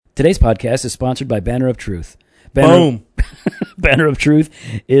Today's podcast is sponsored by Banner of Truth. Boom. Banner of Truth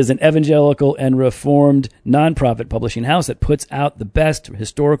is an evangelical and reformed nonprofit publishing house that puts out the best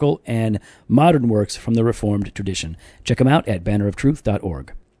historical and modern works from the Reformed tradition. Check them out at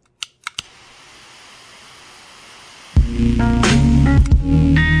banneroftruth.org.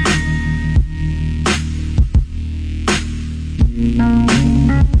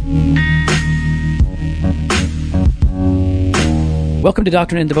 Welcome to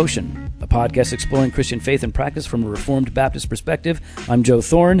Doctrine and Devotion, a podcast exploring Christian faith and practice from a Reformed Baptist perspective. I'm Joe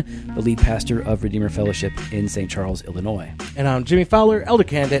Thorne, the lead pastor of Redeemer Fellowship in St. Charles, Illinois. And I'm Jimmy Fowler, elder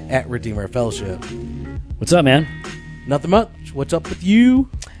candidate at Redeemer Fellowship. What's up, man? Nothing much. What's up with you?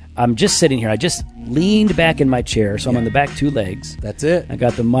 I'm just sitting here. I just leaned back in my chair, so I'm on the back two legs. That's it. I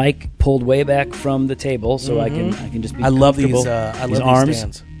got the mic pulled way back from the table, so I can just be I love comfortable. these arms.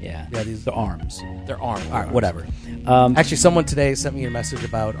 stands. Yeah, these the arms. They're arms. All right, whatever. Actually, someone today sent me a message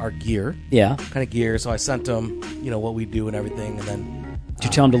about our gear. Yeah. Kind of gear. So I sent them, what we do and everything, and then. Did you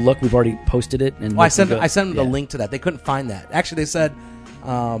tell them to look? We've already posted it. And I sent them the link to that. They couldn't find that. Actually, they said,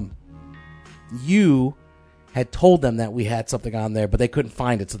 you had told them that we had something on there, but they couldn't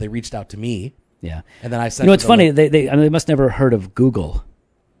find it, so they reached out to me. Yeah. And then I sent. It's funny. They must never heard of Google.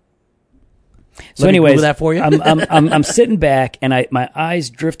 So, Let me anyways, Google that for you. I'm sitting back, and my eyes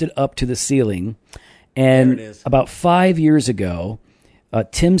drifted up to the ceiling, and There it is. about 5 years ago,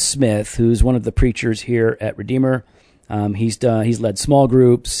 Tim Smith, who's one of the preachers here at Redeemer, he's led small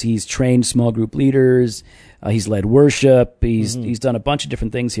groups, he's trained small group leaders, he's led worship, he's done a bunch of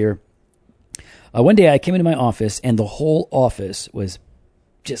different things here. One day, I came into my office, and the whole office was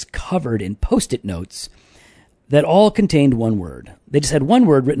just covered in Post-it notes that all contained one word. They just had one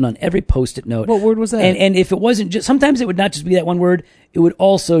word written on every Post-it note. What word was that? And if it wasn't just, sometimes it would not just be that one word. It would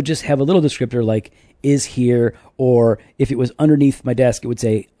also just have a little descriptor like is here, or if it was underneath my desk, it would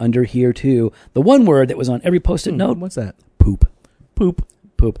say under here too. The one word that was on every Post-it note. What's that? Poop. Poop.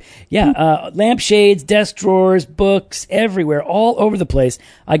 Poop. Yeah, lampshades, desk drawers, books, everywhere, all over the place.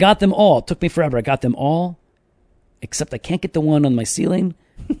 I got them all. It took me forever. I got them all, except I can't get the one on my ceiling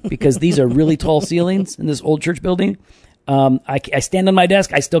because these are really tall ceilings in this old church building. I stand on my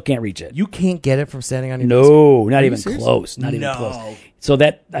desk. I still can't reach it. You can't get it from standing on your desk? No, not you even serious? close. Not even close. So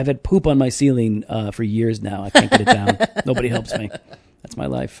that I've had poop on my ceiling for years now. I can't get it down. Nobody helps me. That's my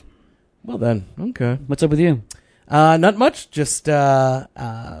life. Well then, okay. What's up with you? Not much. Just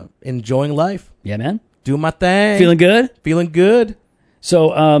enjoying life. Yeah, man. Doing my thing. Feeling good? Feeling good.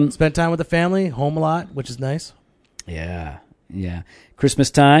 So, Spent time with the family. Home a lot, which is nice. yeah.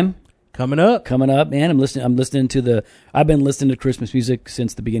 Christmas time Coming up. man. I've been listening to Christmas music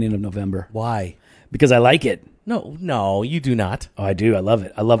since the beginning of November Why? because I like it. No, you do not. Oh, I do. I love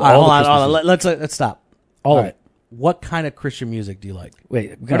it. I love All right, all hold the on, Christmas hold on. music. Let's stop. All of All right. it. What kind of Christian music do you like?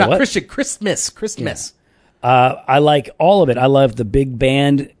 Wait, Or kind of not what? Christian. Christmas. I like all of it. I love the big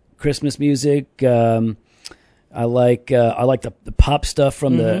band Christmas music. I like the pop stuff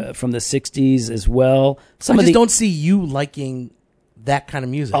from the 60s as well. I just don't see you liking that kind of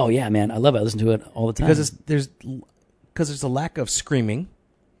music. Oh yeah, man, I love it. I listen to it all the time because there's a lack of screaming.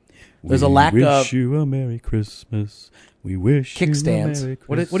 There's a lack of you a Merry Christmas. We wish kickstands.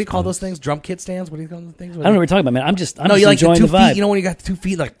 What do you call those things? Drum kit stands? What do you call those things? I don't know what you're talking about, man. I'm no, just you like the enjoying 2 the vibe. feet. You know when you got the 2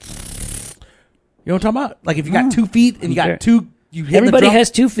 feet, like you know what I'm talking about? Like if you got 2 feet and you got two, you hit Everybody the drum. has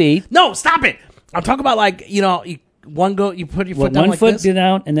 2 feet. No, stop it! I'm talking about like you put your foot down One like foot this,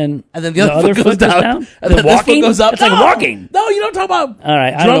 down, and then the other foot goes down, and then walking goes up. It's like walking. No, you don't talk about. All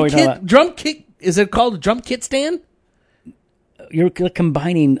right, I don't know what you're talking about. Drum kit. Is it called a drum kit stand? You're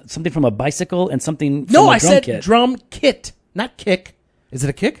combining something from a bicycle and something from No, a I drum said kit. drum kit, not kick. Is it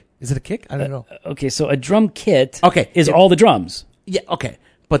a kick? Is it a kick? I don't know. Okay, so a drum kit is Yeah. all the drums. Yeah, okay.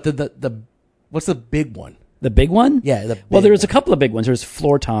 But the what's the big one? The big one? Yeah, the well, big there's a one. couple of big ones. There's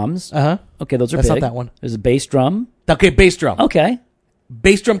floor toms. Uh-huh. Okay, those are That's big. not that one. There's a bass drum. Okay, bass drum. Okay.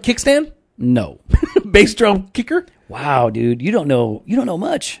 Bass drum kickstand? No. Bass drum kicker? Wow, dude, you don't know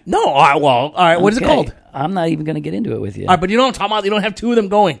much. No, all right, what is it Okay. called? I'm not even going to get into it with you. All right, but you know what I'm talking about? You don't have two of them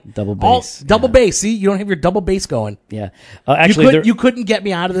going. Double bass. Double bass. See, you don't have your double bass going. Yeah. Actually, You couldn't get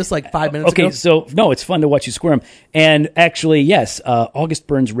me out of this like 5 minutes ago. okay, so no, it's fun to watch you squirm. And actually, yes, August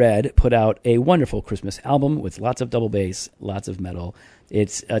Burns Red put out a wonderful Christmas album with lots of double bass, lots of metal.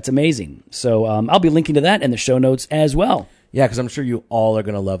 It's amazing. So I'll be linking to that in the show notes as well. Yeah, because I'm sure you all are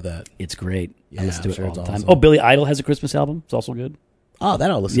going to love that. It's great. Yeah, I listen to I'm it sure all it's the time. awesome. Oh, Billy Idol has a Christmas album. It's also good. Oh, that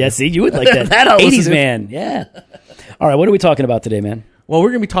I'll listen Yeah, to. see, you would like that. That I'll listen 80s to. man. Yeah. All right, what are we talking about today, man? Well, we're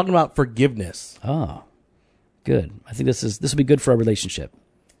going to be talking about forgiveness. Oh, good. I think this will be good for our relationship.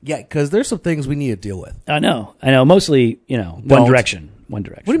 Yeah, because there's some things we need to deal with. I know. Mostly, one Don't. direction. One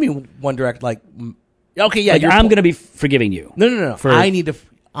Direction. What do you mean One Direct? Like, okay, yeah, Like, I'm going to be forgiving you. No. I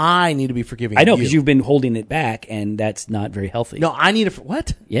need to be forgiving. I know, because you've been holding it back, and that's not very healthy. No, I need to.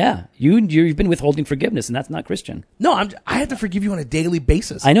 What? Yeah, you've been withholding forgiveness, and that's not Christian. No, I have to forgive you on a daily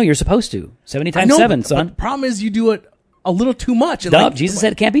basis. I know you're supposed to. 70 times 7, son. But the problem is you do it a little too much. And Duh, Jesus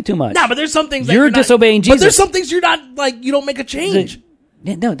said it can't be too much. No, but there's some things that you're disobeying Jesus. But there's some things you're not, like, you don't make a change.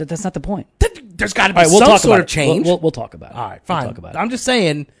 No, that's not the point. There's got to be All right, we'll some talk sort about of change. We'll talk about it. All right, fine. We'll talk about it. I'm just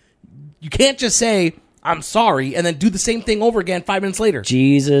saying, you can't just say, I'm sorry, and then do the same thing over again 5 minutes later.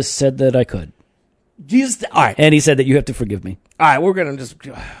 Jesus said that I could. All right. And he said that you have to forgive me. All right, we're going to just...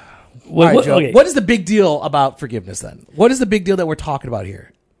 All What, right, Joe. okay. What is the big deal about forgiveness, then? What is the big deal that we're talking about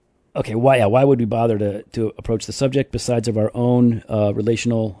here? Okay, why would we bother to approach the subject besides of our own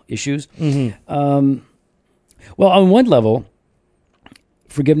relational issues? Mm-hmm. Well, on one level,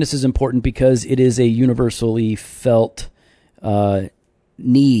 forgiveness is important because it is a universally felt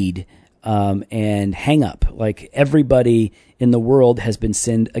need and hang up. Like, everybody in the world has been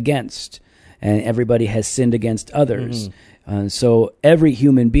sinned against, and everybody has sinned against others. So every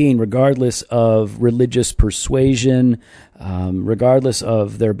human being, regardless of religious persuasion, regardless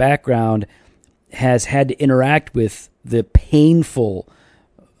of their background, has had to interact with the painful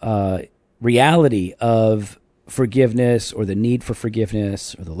reality of forgiveness, or the need for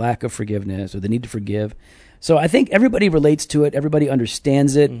forgiveness, or the lack of forgiveness, or the need to forgive. So I think everybody relates to it. Everybody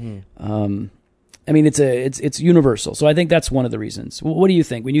understands it. I mean, it's universal. So I think that's one of the reasons. What do you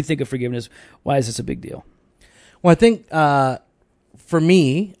think? When you think of forgiveness, why is this a big deal? Well, I think for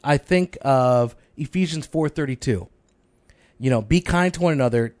me, I think of Ephesians 4:32. Be kind to one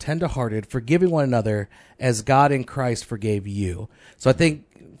another, tender-hearted, forgiving one another as God in Christ forgave you. So I think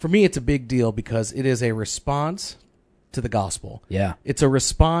for me, it's a big deal because it is a response to the gospel. Yeah. It's a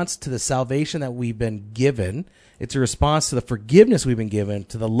response to the salvation that we've been given. It's a response to the forgiveness we've been given,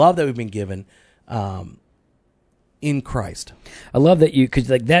 to the love that we've been given in Christ. I love that because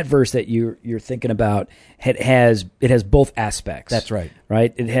like that verse that you're thinking about, it has both aspects. That's right.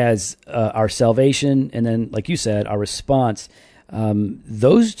 Right? It has our salvation, and then, like you said, our response.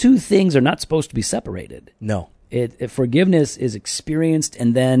 Those two things are not supposed to be separated. No. Forgiveness is experienced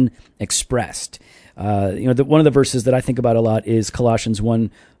and then expressed. One of the verses that I think about a lot is Colossians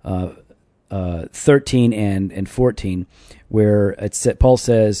 1, 13 and 14, where Paul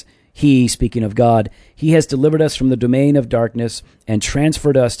says, He, speaking of God, He has delivered us from the domain of darkness and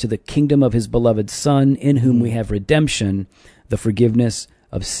transferred us to the kingdom of His beloved Son, in whom we have redemption, the forgiveness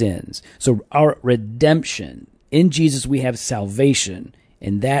of sins. So our redemption, in Jesus we have salvation,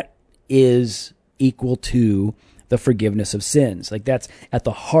 and that is equal to the forgiveness of sins. Like, that's at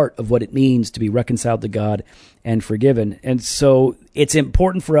the heart of what it means to be reconciled to God and forgiven. And so it's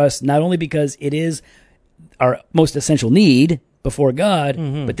important for us, not only because it is our most essential need before God,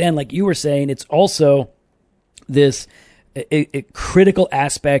 but then, like you were saying, it's also this a critical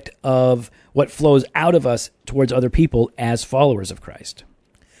aspect of what flows out of us towards other people as followers of Christ.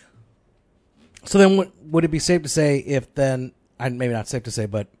 So then would it be safe to say maybe not safe to say,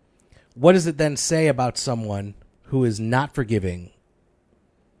 but what does it then say about someone who is not forgiving?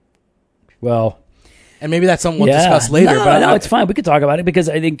 Well, and maybe that's something we'll discuss later. No, it's fine. We could talk about it because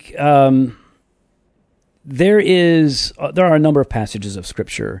I think there are a number of passages of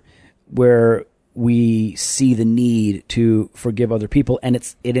Scripture where we see the need to forgive other people, and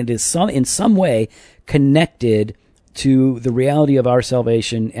it is in some way connected to the reality of our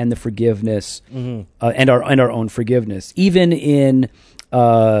salvation and the forgiveness and our own forgiveness. Even in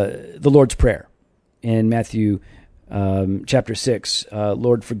the Lord's Prayer in Matthew chapter 6,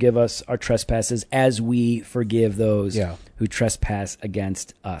 Lord, forgive us our trespasses as we forgive those who trespass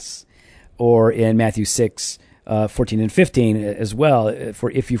against us. Or in Matthew 6, 14 and 15 as well,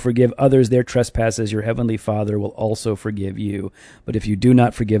 for if you forgive others their trespasses, your heavenly Father will also forgive you. But if you do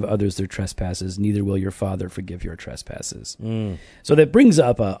not forgive others their trespasses, neither will your Father forgive your trespasses. So that brings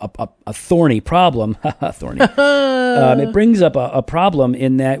up a thorny problem. Thorny. It brings up a problem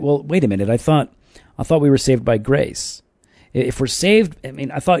in that, well, wait a minute, I thought we were saved by grace. If we're saved,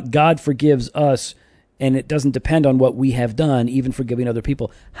 I thought God forgives us, and it doesn't depend on what we have done, even forgiving other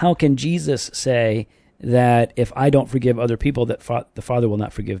people. How can Jesus say that if I don't forgive other people, that the Father will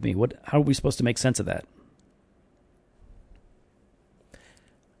not forgive me? How are we supposed to make sense of that?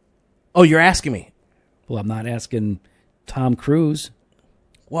 Oh, you're asking me? Well, I'm not asking Tom Cruise.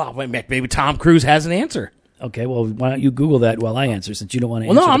 Well, maybe Tom Cruise has an answer. Okay, well, why don't you Google that while I answer, since you don't want to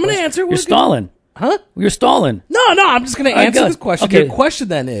answer? Well, no, I'm going to answer. You're stalling. Huh? You're stalling. No, I'm just going to answer this question. Okay. Your question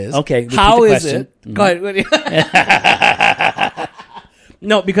then is, okay, how is it? Go ahead.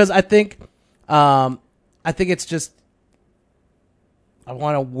 No, because I think it's just,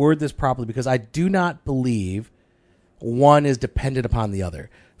 want to word this properly because I do not believe one is dependent upon the other.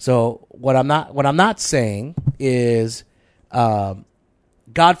 So what I'm not saying is God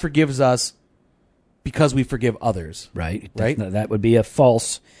forgives us because we forgive others. Right. Right? That would be a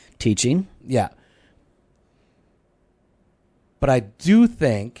false teaching. Yeah. But I do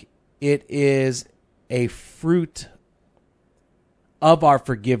think it is a fruit of our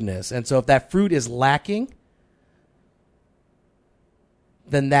forgiveness. And so if that fruit is lacking,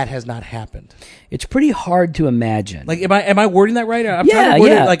 then that has not happened. It's pretty hard to imagine. Like, am I wording that right? I'm Yeah, trying to word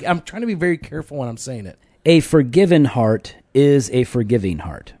yeah. it, like, I'm trying to be very careful when I'm saying it. A forgiven heart is a forgiving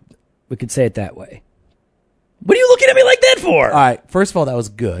heart. We could say it that way. What are you looking at me like that for? All right. First of all, that was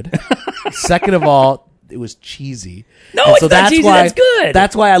good. Second of all, it was cheesy. No, And it's not cheesy. That's good.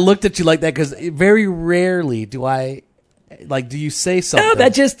 That's why I looked at you like that, because very rarely do I, like, do you say something? No,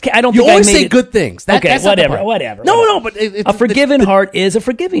 that just, I don't You think I always made say it. good things. Okay, That's not the whatever, part. whatever. No, but A forgiven heart is a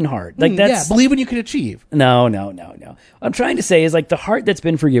forgiving heart. Like yeah, that's believe when you can achieve. No. What I'm trying to say is like the heart that's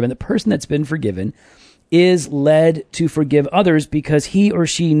been forgiven, the person that's been forgiven, is led to forgive others because he or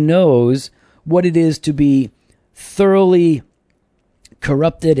she knows what it is to be thoroughly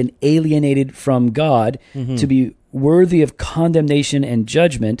corrupted and alienated from God, to be worthy of condemnation and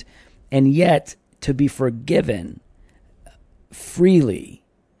judgment, and yet to be forgiven freely.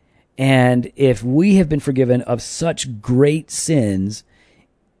 And if we have been forgiven of such great sins,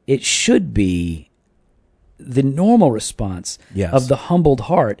 it should be the normal response Yes. of the humbled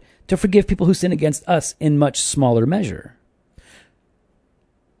heart to forgive people who sin against us in much smaller measure.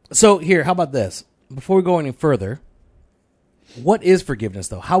 So here, how about this? Before we go any further, what is forgiveness,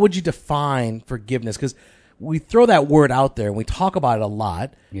 though? How would you define forgiveness? Because we throw that word out there and we talk about it a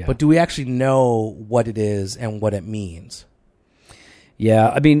lot, Yeah. but do we actually know what it is and what it means? Yeah,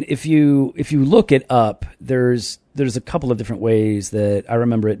 I mean, if you look it up, there's a couple of different ways that I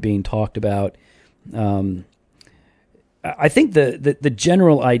remember it being talked about. I think the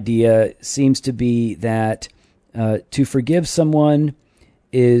general idea seems to be that to forgive someone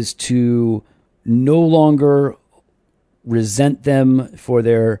is to no longer resent them for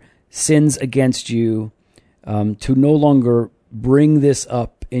their sins against you, to no longer bring this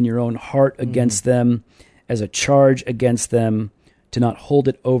up in your own heart against them as a charge against them, to not hold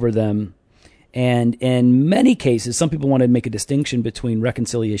it over them. And in many cases, some people want to make a distinction between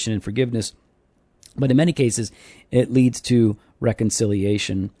reconciliation and forgiveness, but in many cases, it leads to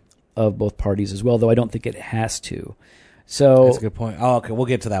reconciliation of both parties as well, though I don't think it has to. So That's a good point. Oh, okay. We'll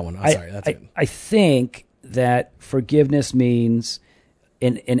get to that one. I'm sorry. That's it. I think that forgiveness means,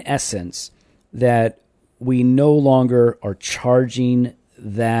 in essence, that we no longer are charging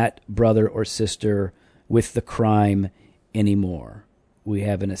that brother or sister with the crime anymore. We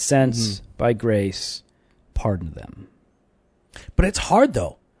have, in a sense, by grace, pardoned them. But it's hard,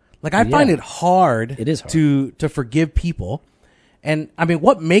 though. Like, I find it hard, It is hard. to forgive people. And, I mean,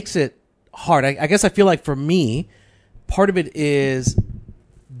 what makes it hard? I guess I feel like for me, part of it is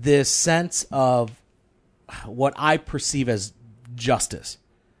this sense of what I perceive as justice.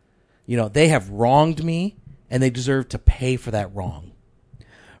 You know, they have wronged me, and they deserve to pay for that wrong.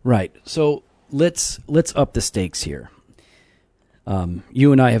 Right. So let's up the stakes here.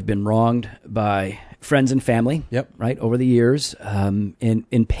 You and I have been wronged by friends and family. Yep. Right, over the years,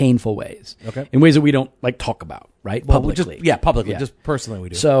 in painful ways. Okay. In ways that we don't like talk about. Right. Well, we Publicly. publicly. Yeah. Just personally, we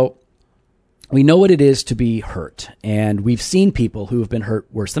do. So we know what it is to be hurt, and we've seen people who have been hurt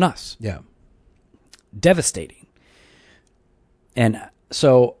worse than us. yeah. Devastating. And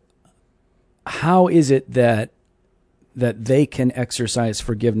so how is it that they can exercise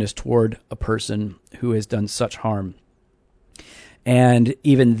forgiveness toward a person who has done such harm? And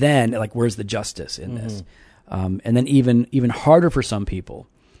even then, like, where's the justice in this? And then even harder for some people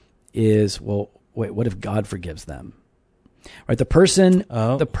is, well, wait, what if God forgives them? Right, the person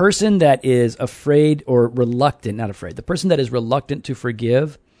that is afraid or reluctant, not afraid, the person that is reluctant to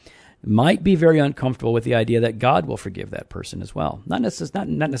forgive might be very uncomfortable with the idea that God will forgive that person as well. Not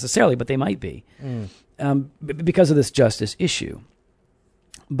necessarily, but they might be, because of this justice issue.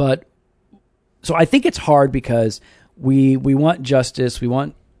 But so I think it's hard because we want justice, we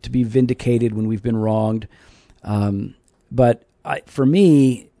want to be vindicated when we've been wronged. But for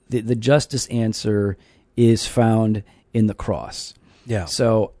me, the justice answer is found in the cross. Yeah.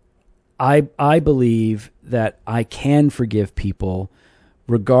 So I believe that I can forgive people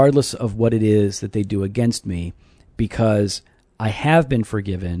regardless of what it is that they do against me, because I have been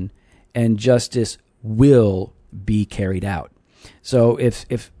forgiven and justice will be carried out. So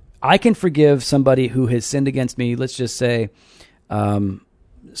if I can forgive somebody who has sinned against me, let's just say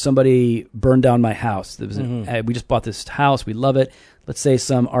somebody burned down my house. There was we just bought this house. We love it. Let's say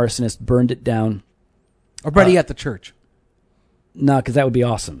some arsonist burned it down. Or better yet, the church. No, because that would be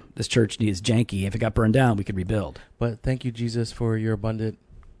awesome. This church is janky. If it got burned down, we could rebuild. But thank you, Jesus, for your abundant.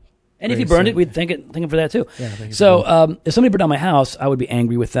 And if you burned it, we'd thank him for that too. Yeah, thank you. So if somebody burned down my house, I would be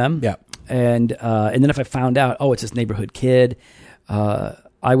angry with them. Yeah. And then if I found out, oh, it's this neighborhood kid,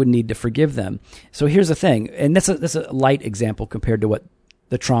 I would need to forgive them. So here's the thing, and that's a light example compared to what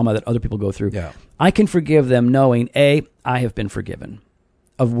the trauma that other people go through. Yeah. I can forgive them knowing, A, I have been forgiven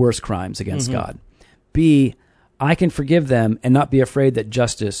of worse crimes against God. B, I can forgive them and not be afraid that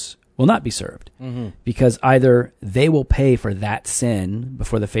justice will not be served, because either they will pay for that sin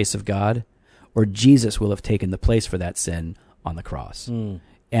before the face of God, or Jesus will have taken the place for that sin on the cross.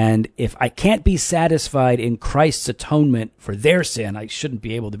 And if I can't be satisfied in Christ's atonement for their sin, I shouldn't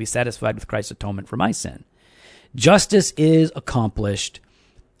be able to be satisfied with Christ's atonement for my sin. Justice is accomplished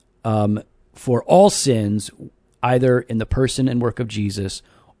for all sins, either in the person and work of Jesus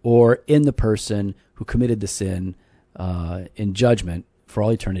or in the person who committed the sin in judgment for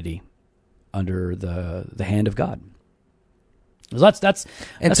all eternity under the hand of God. So that's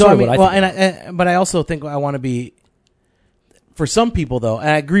and so so I I mean, what I think. but I also think I want to be. For some people, though, and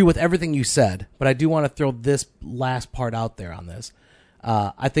I agree with everything you said, but I do want to throw this last part out there on this.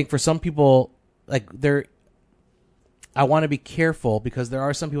 I think for some people, I want to be careful because there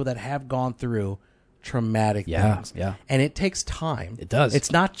are some people that have gone through traumatic things. Yeah. And it takes time. It does.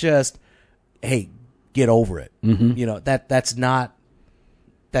 It's not just, hey, get over it. You know, that's not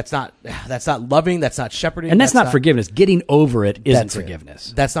loving, that's not shepherding. And that's not forgiveness. Getting over it isn't That's it.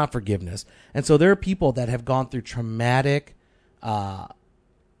 forgiveness. That's not forgiveness. And so there are people that have gone through traumatic,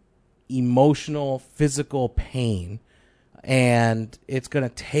 emotional, physical pain, and it's going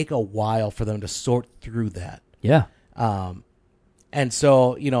to take a while for them to sort through that. Yeah. And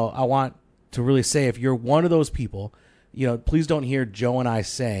so, you know, I want to really say, if you're one of those people, you know, please don't hear Joe and I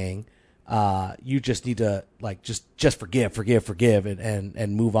saying, you just need to just forgive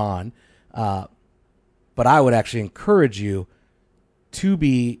and move on. But I would actually encourage you to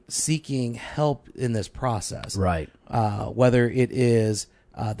be seeking help in this process. Right. Whether it is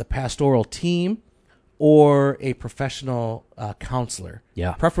the pastoral team or a professional counselor.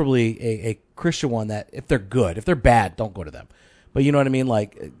 Yeah. Preferably a Christian one that, if they're good, if they're bad, don't go to them. But you know what I mean?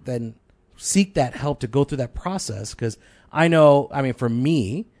 Like, then seek that help to go through that process. Because I know, I mean, for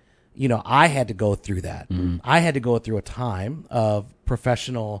me, you know, I had to go through that. I had to go through a time of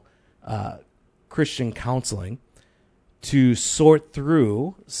professional Christian counseling to sort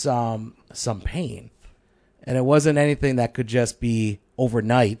through some pain. And it wasn't anything that could just be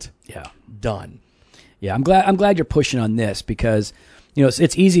overnight done. Yeah, I'm glad you're pushing on this, because, you know,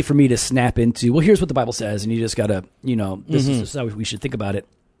 it's easy for me to snap into, well, here's what the Bible says, and you just got to, you know, this is how we should think about it.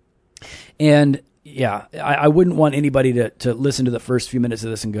 And yeah, I wouldn't want anybody to listen to the first few minutes of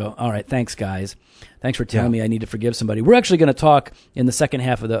this and go, all right, thanks guys. Thanks for telling me I need to forgive somebody. We're actually going to talk in the second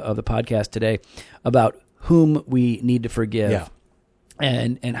half of the podcast today about whom we need to forgive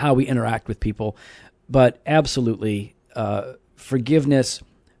and how we interact with people. But absolutely, forgiveness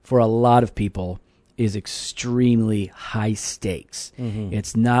for a lot of people is extremely high stakes.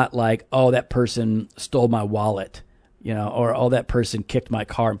 It's not like, oh, that person stole my wallet, you know, or oh, that person kicked my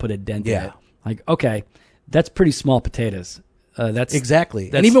car and put a dent in it. Like, okay, that's pretty small potatoes. That's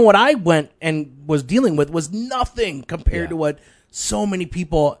exactly. And even what I went and was dealing with was nothing compared to what so many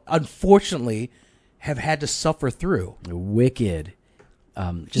people, unfortunately, have had to suffer through. Wicked,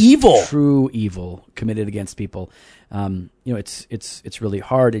 just evil, true evil committed against people. You know, it's really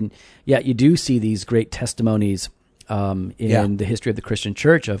hard, and yet you do see these great testimonies in the history of the Christian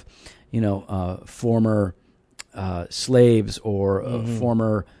church of, you know, former slaves or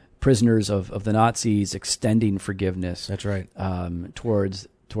former prisoners of the Nazis extending forgiveness. That's right. Towards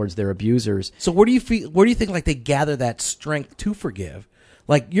their abusers. So where do you think like they gather that strength to forgive?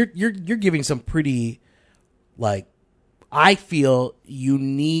 Like you're giving some pretty, like, I feel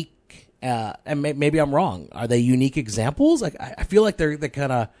unique, and maybe I'm wrong. Are they unique examples? Like I feel like they're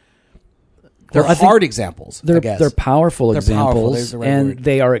kind of hard examples. I guess they're powerful examples, powerful. There's the right and word.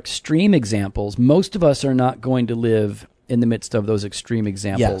 they are extreme examples. Most of us are not going to live in the midst of those extreme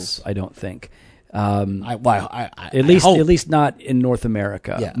examples. Yes. I don't think. At At least not in North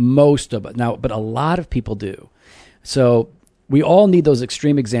America. Yeah. Most of it now, but a lot of people do. So we all need those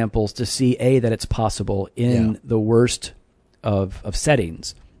extreme examples to see that it's possible in the worst of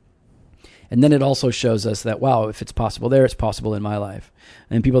settings. And then it also shows us that, wow, if it's possible there, it's possible in my life.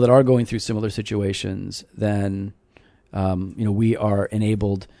 And people that are going through similar situations, then, you know, we are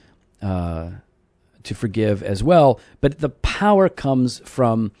enabled to forgive as well. But the power comes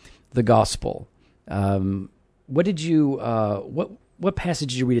from the gospel. What did you what passage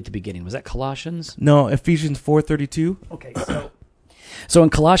did you read at the beginning? Was that Colossians? No, Ephesians 4:32. Okay, so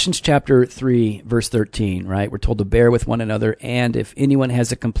in Colossians chapter 3, verse 13, right, we're told to bear with one another, and if anyone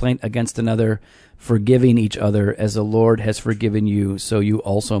has a complaint against another, forgiving each other as the Lord has forgiven you, so you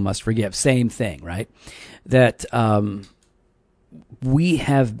also must forgive. Same thing, right? That we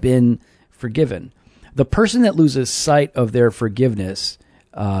have been forgiven. The person that loses sight of their forgiveness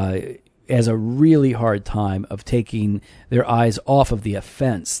has a really hard time of taking their eyes off of the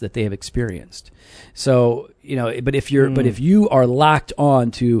offense that they have experienced. So, but if you are locked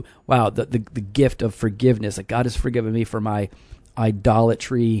on to, wow, the gift of forgiveness, that God has forgiven me for my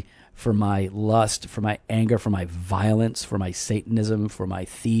idolatry, for my lust, for my anger, for my violence, for my Satanism, for my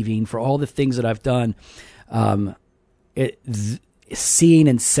thieving, for all the things that I've done, seeing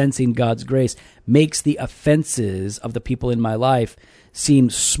and sensing God's grace makes the offenses of the people in my life seem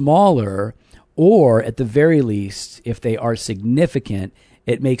smaller, or at the very least, if they are significant,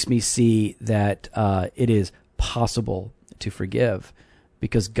 it makes me see that it is possible to forgive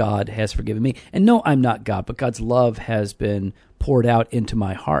because God has forgiven me. And no, I'm not God, but God's love has been poured out into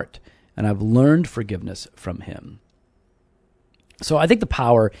my heart, and I've learned forgiveness from him. So I think the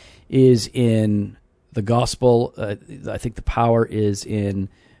power is in the gospel. I think the power is in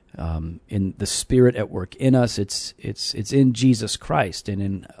the Spirit at work in us. It's in Jesus Christ and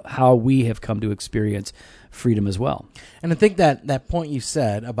in how we have come to experience freedom as well. And I think that point you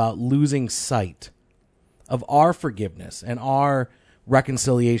said about losing sight of our forgiveness and our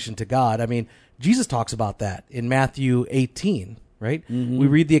reconciliation to God. I mean, Jesus talks about that in Matthew 18, right? Mm-hmm. We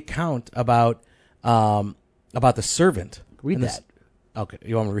read the account about the servant. Read that. Okay,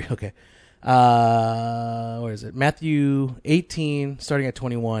 you want me to read? Okay. Where is it? Matthew 18, starting at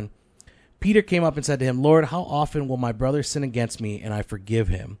 21. Peter came up and said to him, Lord, how often will my brother sin against me and I forgive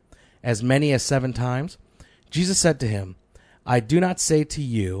him? As many as 7 times? Jesus said to him, I do not say to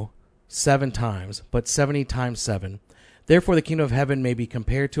you 7 times, but 70 times 7. Therefore the kingdom of heaven may be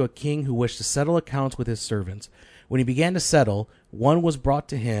compared to a king who wished to settle accounts with his servants. When he began to settle, one was brought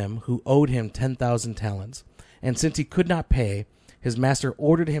to him who owed him 10,000 talents. And since he could not pay, his master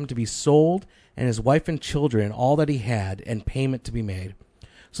ordered him to be sold, and his wife and children, and all that he had, and payment to be made.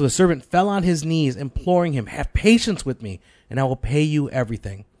 So the servant fell on his knees, imploring him, have patience with me, and I will pay you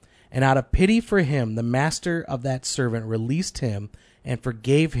everything. And out of pity for him, the master of that servant released him and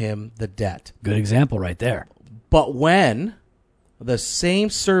forgave him the debt. Good example right there. But when the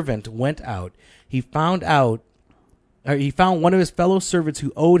same servant went out, he found one of his fellow servants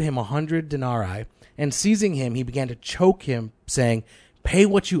who owed him 100 denarii, and seizing him, he began to choke him, saying, pay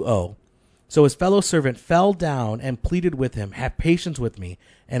what you owe. So his fellow servant fell down and pleaded with him, have patience with me,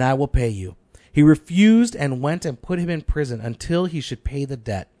 and I will pay you. He refused and went and put him in prison until he should pay the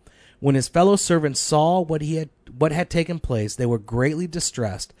debt. When his fellow servants saw what had taken place, they were greatly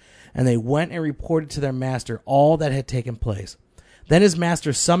distressed, and they went and reported to their master all that had taken place. Then his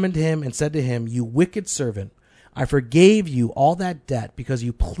master summoned him and said to him, you wicked servant, I forgave you all that debt because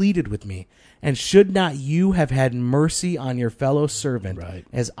you pleaded with me. And should not you have had mercy on your fellow servant, right,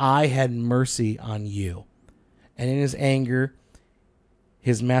 as I had mercy on you? And in his anger,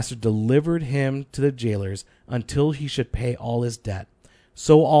 his master delivered him to the jailers until he should pay all his debt.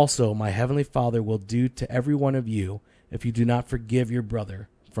 So also my heavenly Father will do to every one of you if you do not forgive your brother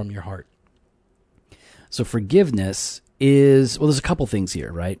from your heart. So forgiveness is, well, there's a couple things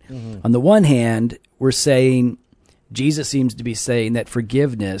here, right? Mm-hmm. On the one hand, we're saying, Jesus seems to be saying that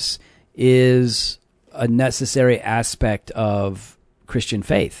forgiveness is a necessary aspect of Christian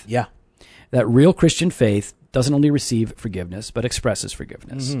faith. Yeah. That real Christian faith doesn't only receive forgiveness, but expresses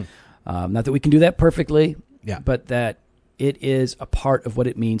forgiveness. Mm-hmm. Not that we can do that perfectly, but that it is a part of what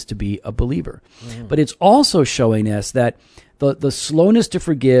it means to be a believer. Mm-hmm. But it's also showing us that the slowness to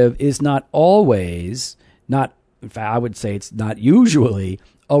forgive is not always, in fact, I would say it's not usually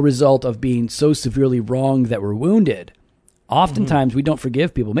a result of being so severely wronged that we're wounded. Oftentimes we don't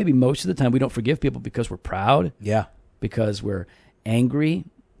forgive people. Maybe most of the time we don't forgive people because we're proud. Yeah. Because we're angry.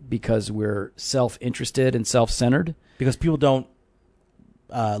 Because we're self-interested and self-centered. Because people don't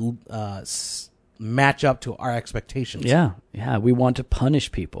match up to our expectations. Yeah. Yeah. We want to punish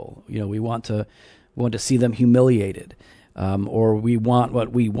people. We want to see them humiliated. Or we want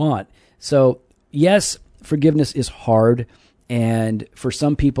what we want. So yes, forgiveness is hard. And for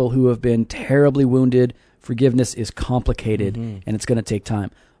some people who have been terribly wounded, forgiveness is complicated and it's going to take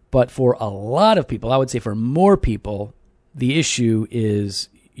time. But for a lot of people, I would say for more people, the issue is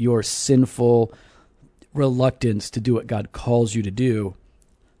your sinful reluctance to do what God calls you to do.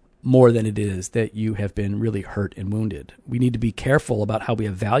 more than it is that you have been really hurt and wounded. We need to be careful about how we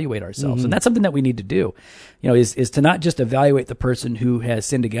evaluate ourselves. And that's something that we need to do, is to not just evaluate the person who has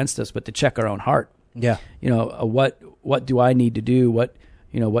sinned against us, but to check our own heart. Yeah. What do I need to do? What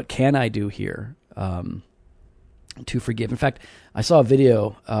can I do here to forgive? In fact, I saw a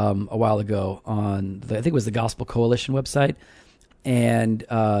video a while ago on I think it was the Gospel Coalition website, and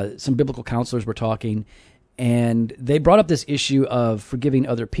some biblical counselors were talking, and they brought up this issue of forgiving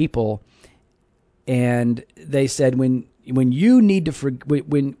other people, and they said when you need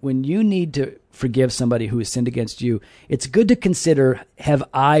to forgive somebody who has sinned against you, it's good to consider: have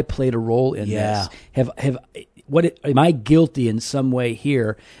I played a role in this? Am I guilty in some way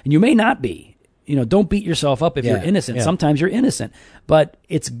here? And you may not be. Don't beat yourself up if you're innocent. Yeah. Sometimes you're innocent, but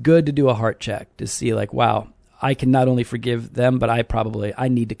it's good to do a heart check to see, like, wow, I can not only forgive them, but I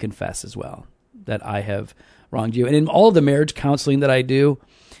need to confess as well that I have wronged you. And in all of the marriage counseling that I do,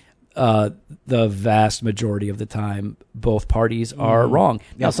 the vast majority of the time, both parties are wrong.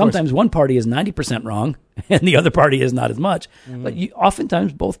 Yeah, now, sometimes one party is 90% wrong, and the other party is not as much. But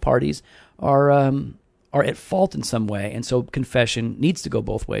oftentimes, both parties are at fault in some way, and so confession needs to go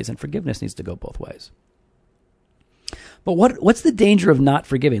both ways, and forgiveness needs to go both ways. But what's the danger of not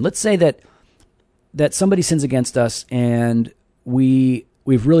forgiving? Let's say that somebody sins against us, and we've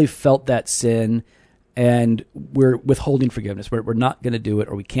really felt that sin, and we're withholding forgiveness. We're not going to do it,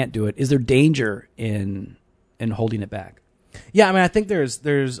 or we can't do it. Is there danger in holding it back? Yeah, I mean, I think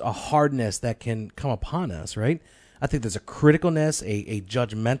there's a hardness that can come upon us, right? I think there's a criticalness, a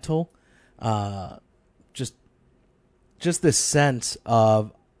judgmental, just this sense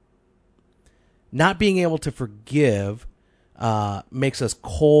of not being able to forgive makes us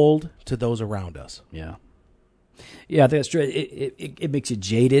cold to those around us. Yeah, I think that's true. It makes you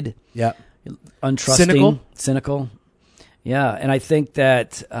jaded. Yeah. Untrusting, cynical. Yeah, and I think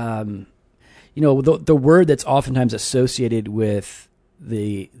that the word that's oftentimes associated with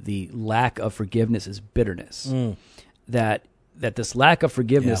the lack of forgiveness is bitterness. That this lack of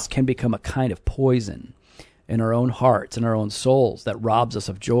forgiveness can become a kind of poison in our own hearts and our own souls that robs us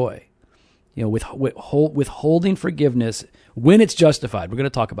of joy. Withholding forgiveness when it's justified. We're going to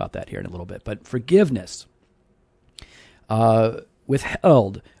talk about that here in a little bit, but forgiveness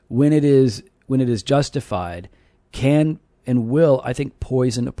withheld when it is justified can and will, I think,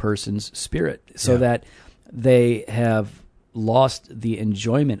 poison a person's spirit so that they have lost the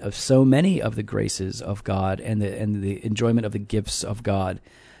enjoyment of so many of the graces of God and the enjoyment of the gifts of God.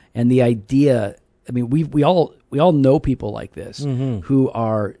 And the idea, I mean, we all know people like this who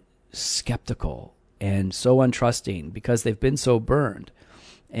are skeptical and so untrusting because they've been so burned.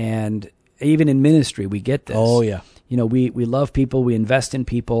 And even in ministry, we get this. Oh, yeah. We love people, we invest in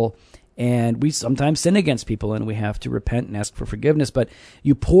people, and we sometimes sin against people, and we have to repent and ask for forgiveness. But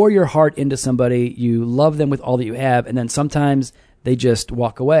you pour your heart into somebody, you love them with all that you have, and then sometimes they just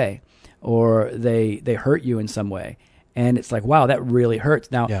walk away, or they hurt you in some way. And it's like, wow, that really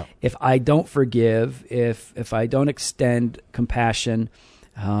hurts. Now, if I don't forgive, if I don't extend compassion,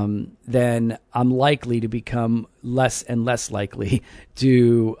 then I'm likely to become less and less likely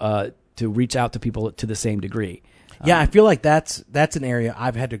to reach out to people to the same degree. Yeah, I feel like that's an area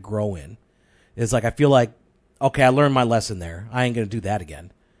I've had to grow in. It's like I feel like, okay, I learned my lesson there. I ain't going to do that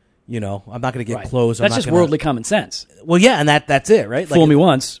again. I'm not going to get close. That's just worldly common sense. Well, yeah, and that's it, right? Fool me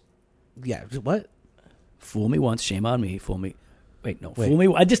once. Yeah, what? Fool me once, shame on me. Fool me. Fool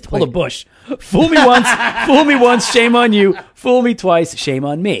me. I just told a bush. Fool me once, shame on you. Fool me twice, shame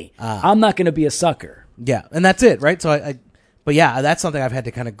on me. I'm not going to be a sucker. Yeah, and that's it, right? So but yeah, that's something I've had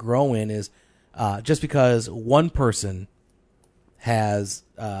to kind of grow in is just because one person has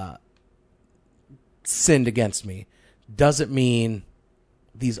sinned against me doesn't mean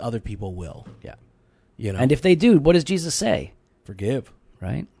these other people will. Yeah. And if they do, what does Jesus say? Forgive.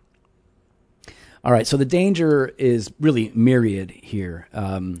 Right? All right, so the danger is really myriad here.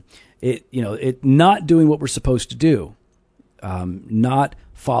 It not doing what we're supposed to do, not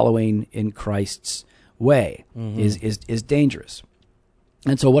following in Christ's way is dangerous.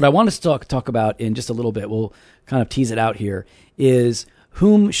 And so what I want us to talk about in just a little bit, we'll kind of tease it out here, is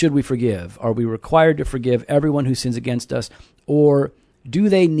whom should we forgive? Are we required to forgive everyone who sins against us, or do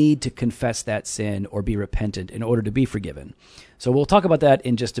they need to confess that sin or be repentant in order to be forgiven? So we'll talk about that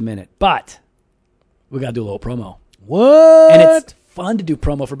in just a minute, but we got to do a little promo. What? And it's fun to do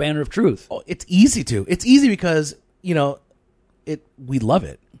promo for Banner of Truth. Oh, it's easy to. It's easy because, we love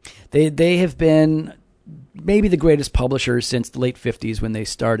it. They have been maybe the greatest publishers since the late 50s when they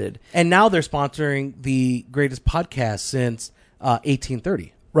started. And now they're sponsoring the greatest podcast since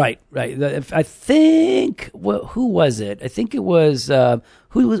 1830. Right. I think who was it? I think it was who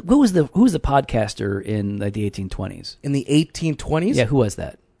was the podcaster in like the 1820s? In the 1820s? Yeah, who was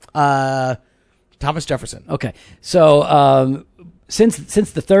that? Thomas Jefferson. Okay, so since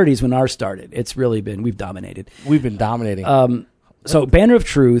the 30s when ours started, it's really been we've dominated. We've been dominating. So Banner of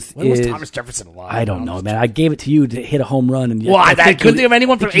Truth when is was Thomas Jefferson alive? I don't know, man. I gave it to you to hit a home run, and Well, I couldn't think of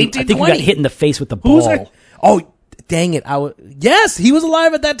anyone from I think 1820. you got hit in the face with the Who's ball. it? Oh, dang it! Yes, he was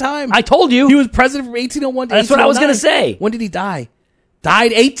alive at that time. I told you he was president from 1801 to That's what I was 1809. gonna say. When did he die?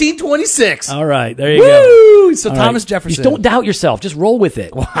 Died 1826. All right, there you Woo! go. So All Thomas right. Jefferson. Just don't doubt yourself. Just roll with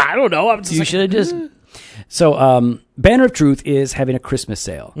it. Well, I don't know. I'm just You like, should have just. So, Banner of Truth is having a Christmas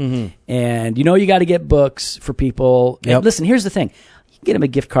sale, and you got to get books for people. And Yep. listen, here's the thing: you can get them a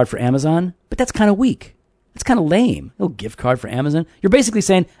gift card for Amazon, but that's kind of weak. That's kind of lame. No gift card for Amazon. You're basically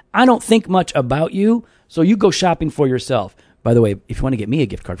saying, I don't think much about you, so you go shopping for yourself. By the way, if you want to get me a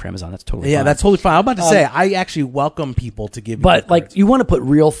gift card for Amazon, that's totally fine. that's totally fine. I'm about to say I actually welcome people to give. But gift cards. you want to put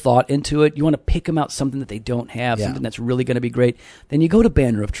real thought into it. You want to pick them out something that they don't have, Yeah. something that's really going to be great. Then you go to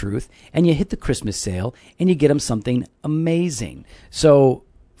Banner of Truth and you hit the Christmas sale and you get them something amazing. So,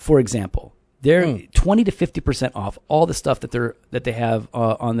 for example, they're 20 to 50% off all the stuff that they have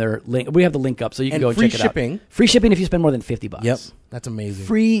on their link. We have the link up, so you can And go and free check it shipping. out. Free shipping if you spend more than $50. Yep, that's amazing.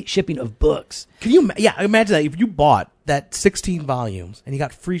 Free shipping of books. Can you? Yeah, imagine that if you bought that 16 volumes and you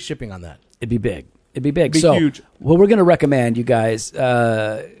got free shipping on that. It'd be big. It'd be big. Be So, huge. what we're going to recommend, you guys,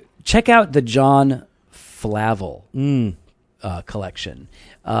 check out the John Flavel collection.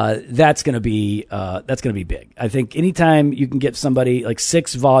 That's going to be big. I think anytime you can get somebody like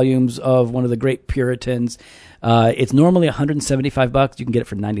 6 volumes of one of the great Puritans, it's normally $175. You can get it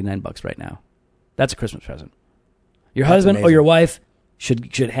for $99 right now. That's a Christmas present. Your husband or amazing. your wife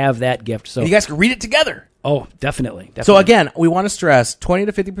should have that gift. So, And you guys can read it together. oh, definitely. So again, we want to stress 20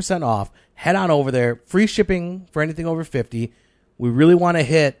 to 50% off. Head on over there. Free shipping for anything over 50. We really want to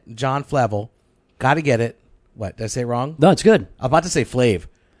hit John Flavel. Got to get it. What, did I say it wrong? no, it's good. I'm about to say Flav.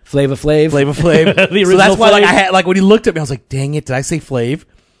 Flava Flav. Flava Flav. The So original that's why Flav. I had when he looked at me, I was like, dang it, did I say Flav?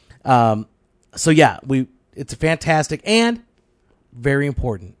 So yeah, it's fantastic and very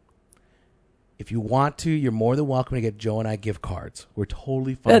important. If you want to, you're more than welcome to get Joe and I gift cards. We're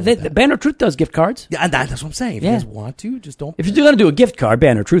totally fine with that. Banner of Truth does gift cards. Yeah, and that's what I'm saying. If Yeah. you guys want to, just don't. If you're going to do a gift card,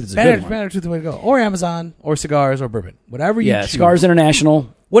 Banner of Truth is a good one. Banner Truth the way to go. Or Amazon, or cigars, or bourbon. Whatever you Yeah, choose. Cigars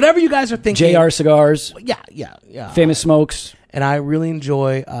International, Whatever you guys are thinking. JR Cigars, Yeah. Famous Smokes. And I really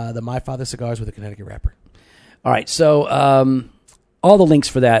enjoy the My Father cigars with a Connecticut wrapper. All right, so all the links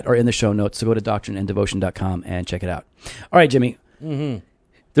for that are in the show notes, so go to doctrineanddevotion.com and check it out. All right, Jimmy.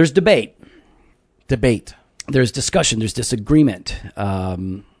 There's debate. Debate. There's discussion. There's disagreement.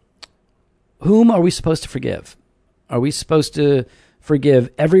 Whom are we supposed to forgive? Are we supposed to forgive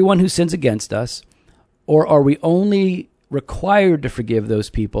everyone who sins against us, or are we only required to forgive those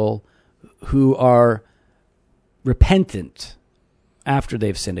people who are repentant after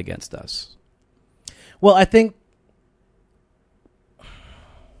they've sinned against us? Well, I think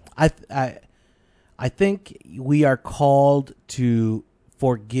I think we are called to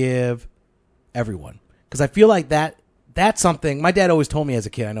forgive everyone, because I feel like that's something my dad always told me as a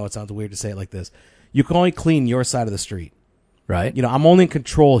kid. I know it sounds weird to say it like this. You can only clean your side of the street. Right? I'm only in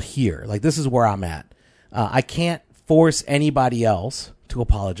control here. Like, this is where I'm at. I can't force anybody else to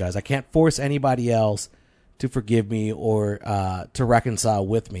apologize. I can't force anybody else to forgive me or to reconcile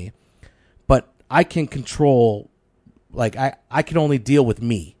with me. But I can control, like, I can only deal with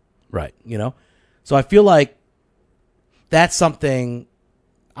me, Right. So I feel like that's something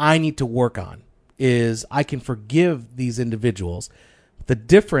I need to work on, is I can forgive these individuals. The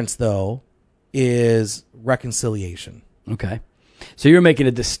difference, though, is reconciliation. Okay. So you're making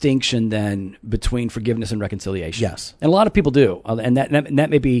a distinction then between forgiveness and reconciliation. Yes. And a lot of people do. And that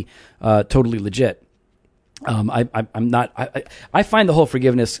may be totally legit. I'm not, I find the whole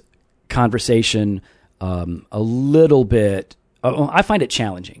forgiveness conversation a little bit, I find it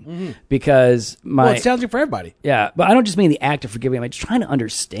challenging because Well, it's challenging for everybody. yeah, but I don't just mean the act of forgiving. I'm just trying to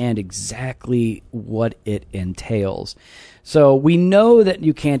understand exactly what it entails. So we know that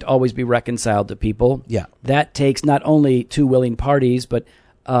you can't always be reconciled to people. Yeah. That takes not only two willing parties, but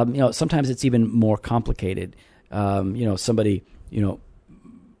sometimes it's even more complicated. Somebody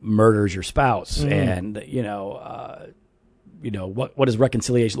murders your spouse, and what is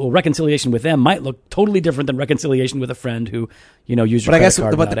reconciliation? Well, reconciliation with them might look totally different than reconciliation with a friend who used your But I credit guess,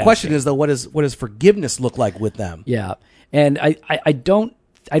 card but the without question asking. is, though, what does forgiveness look like with them? Yeah, and I don't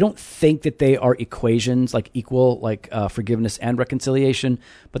think that they are equations, like equal, like forgiveness and reconciliation.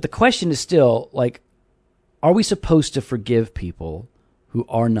 But the question is still, like, are we supposed to forgive people who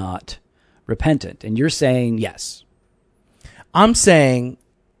are not repentant. And you're saying yes. I am saying,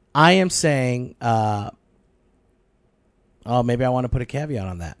 maybe I want to put a caveat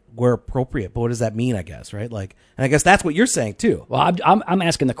on that. Where appropriate, but what does that mean, I guess, right? Like, and I guess that's what you're saying too. Well, I'm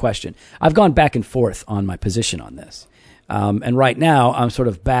asking the question. I've gone back and forth on my position on this. And right now I'm sort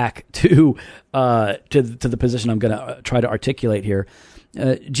of back to the position I'm going to try to articulate here.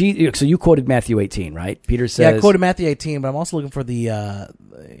 So you quoted Matthew 18, right? Peter says, yeah, I quoted Matthew 18, but I'm also looking for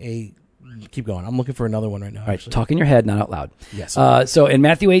keep going. I'm looking for another one right now. All right, talk in your head, not out loud. Yes. So in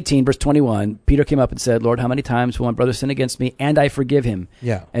Matthew 18, verse 21, Peter came up and said, Lord, how many times will my brother sin against me, and I forgive him?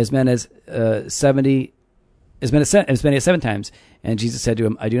 Yeah. As many as 7 times. And Jesus said to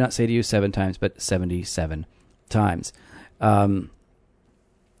him, I do not say to you 7 times, but 77 times. So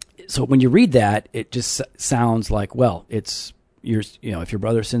when you read that, it just sounds like, well, if your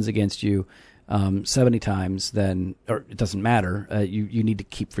brother sins against you 70 times, then, or it doesn't matter, you need to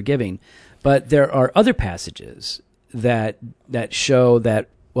keep forgiving. But there are other passages that show that,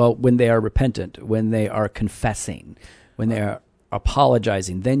 well, when they are repentant, when they are confessing, when they are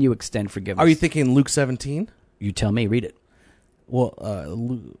apologizing, then you extend forgiveness. Are you thinking Luke 17? You tell me. Read it. Well,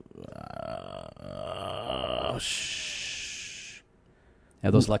 Yeah,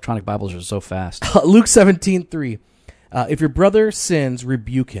 those electronic Bibles are so fast. Luke 17:3. If your brother sins,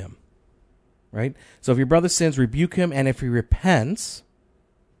 rebuke him. Right? So if your brother sins, rebuke him, and if he repents...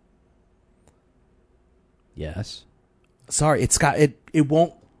 Yes. Sorry, it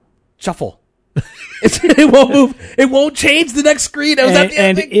won't shuffle. It won't move. It won't change the next screen.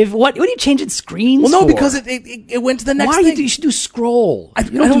 What are you changing screens? Well, no, for? because it went to the next. Why thing. You should do scroll. I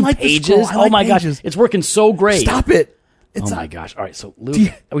don't like pages. The scroll. I like my pages. gosh, it's working so great. Stop it! My gosh! All right, so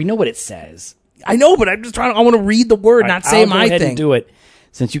Luke, we know what it says. I know, but I'm just trying. I want to read the word, not say my I'll go ahead thing. And do it,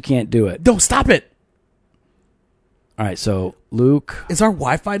 since you can't do it. No, stop it. All right, so Luke, is our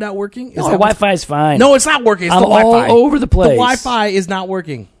Wi-Fi not working? Our Wi-Fi is fine. No, it's not working. It's I'm the Wi-Fi all over the place. The Wi-Fi is not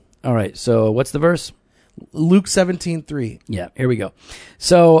working. All right, so what's the verse? Luke 17:3. Yeah, here we go.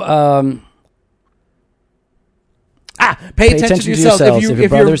 So, pay attention to yourselves.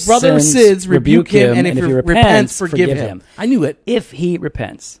 If your brother sins, rebuke him, and if he repents, forgive him. I knew it. If he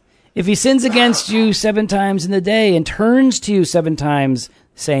repents. If he sins against you 7 times in the day and turns to you 7 times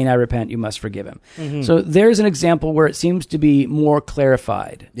saying, I repent, you must forgive him. Mm-hmm. So there's an example where it seems to be more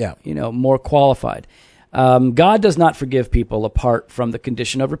clarified, more qualified. God does not forgive people apart from the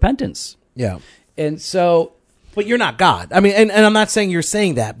condition of repentance. Yeah. And so... But you're not God. I mean, and I'm not saying you're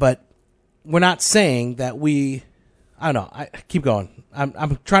saying that, but we're not saying that we... I don't know. I keep going.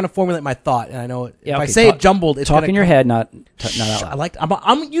 I'm trying to formulate my thought, and I know if I say it jumbled, it's talk in your head, not out loud.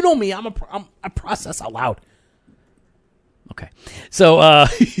 I'm you know me. I process out loud. Okay. So,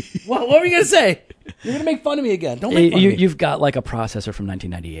 what were you gonna say? You're gonna make fun of me again. Don't make fun of me. You've got like a processor from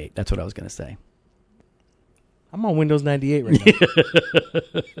 1998. That's what I was gonna say. I'm on Windows 98 right now.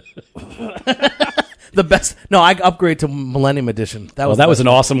 The best. No, I upgraded to Millennium Edition. That was an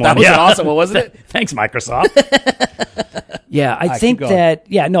awesome one. That was an awesome one, wasn't it? Thanks, Microsoft. Yeah, I think that.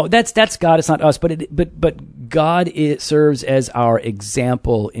 Yeah, no, that's God. It's not us, but God serves as our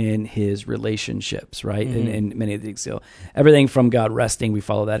example in His relationships, right? Mm-hmm. In many of these, so everything from God resting, we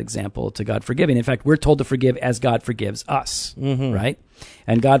follow that example, to God forgiving. In fact, we're told to forgive as God forgives us, right?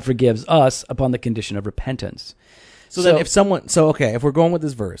 And God forgives us upon the condition of repentance. So then, if we're going with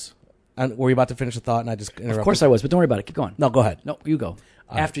this verse. Were you about to finish the thought and I just interrupted? Of course I was, but don't worry about it. Keep going. No, go ahead. No, you go.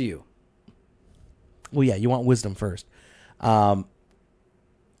 After you. Well, yeah, you want wisdom first. I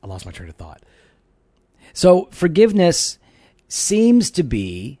lost my train of thought. So forgiveness seems to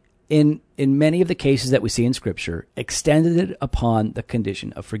be, in many of the cases that we see in Scripture, extended upon the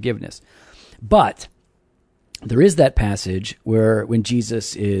condition of forgiveness. But there is that passage where when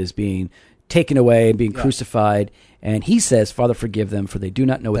Jesus is being taken away and being crucified, and he says, Father, forgive them, for they do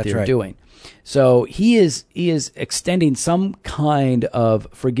not know what they're doing. So he is extending some kind of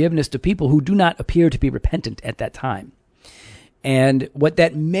forgiveness to people who do not appear to be repentant at that time. And what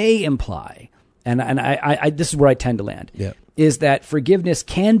that may imply, and I this is where I tend to land, is that forgiveness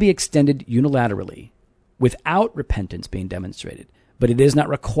can be extended unilaterally without repentance being demonstrated, but it is not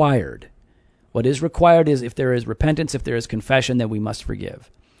required. What is required is if there is repentance, if there is confession, then we must forgive.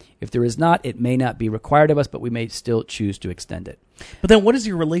 If there is not, it may not be required of us, but we may still choose to extend it. But then what does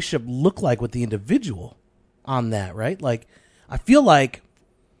your relationship look like with the individual on that, right? Like, I feel like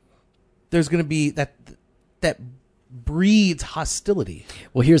there's going to be that breeds hostility.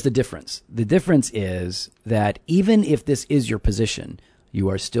 Well, here's the difference. The difference is that even if this is your position, you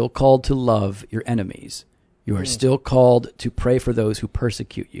are still called to love your enemies. You are still called to pray for those who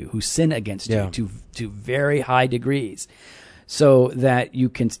persecute you, who sin against you to very high degrees. so that you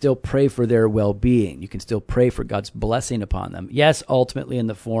can still pray for their well-being. You can still pray for God's blessing upon them. Yes, ultimately in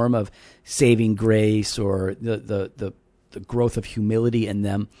the form of saving grace or the growth of humility in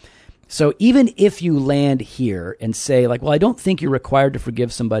them. So even if you land here and say, like, well, I don't think you're required to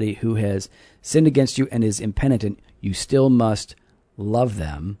forgive somebody who has sinned against you and is impenitent, you still must love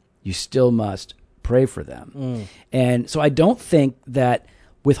them. You still must pray for them. And so I don't think that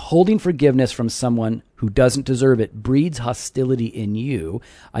withholding forgiveness from someone who doesn't deserve it breeds hostility in you.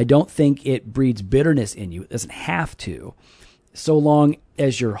 I don't think it breeds bitterness in you. It doesn't have to, so long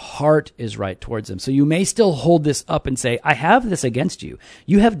as your heart is right towards them. So you may still hold this up and say, I have this against you.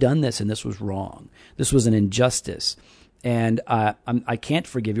 You have done this, and this was wrong. This was an injustice. And I can't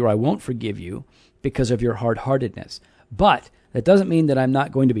forgive you, or I won't forgive you because of your hard-heartedness. But that doesn't mean that I'm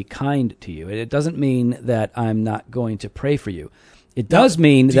not going to be kind to you. It doesn't mean that I'm not going to pray for you. It does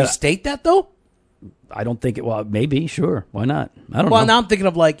mean that... Do you state that, though? I don't think it... Well, maybe, sure. Why not? I don't know. Well, now I'm thinking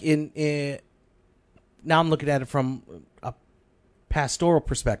of like now I'm looking at it from a pastoral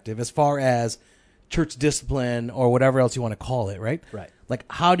perspective as far as church discipline or whatever else you want to call it, right? Right. Like,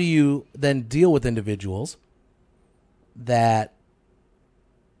 how do you then deal with individuals that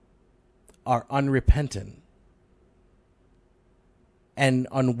are unrepentant and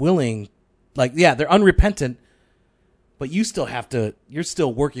unwilling? Like, yeah, they're unrepentant, but you still have to, you're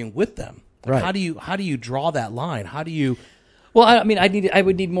still working with them. Like, right. How do you draw that line? How do you... Well, I mean, I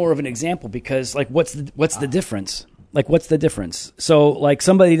would need more of an example, because like, what's the difference? Like, what's the difference? So like,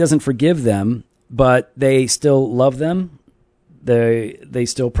 somebody doesn't forgive them, but they still love them. They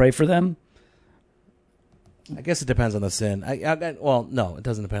still pray for them. I guess it depends on the sin. Well, no, it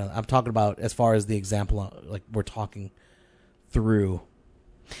doesn't depend. I'm talking about as far as the example, like we're talking through.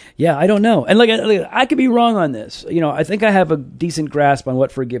 Yeah, I don't know. And like, I could be wrong on this. You know, I think I have a decent grasp on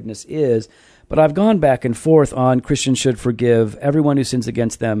what forgiveness is, but I've gone back and forth on Christians should forgive everyone who sins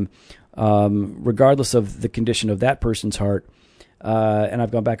against them, regardless of the condition of that person's heart. And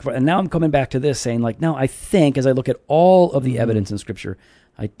I've gone back and forth. And now I'm coming back to this saying, like, no, I think as I look at all of the evidence in Scripture,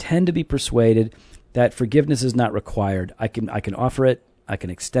 I tend to be persuaded that forgiveness is not required. I can offer it, I can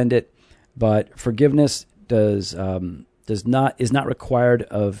extend it, but forgiveness is not required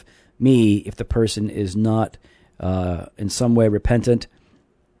of me if the person is not in some way repentant.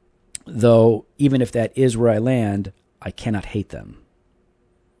 Though even if that is where I land, I cannot hate them.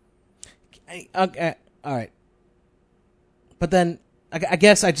 Okay, all right. But then I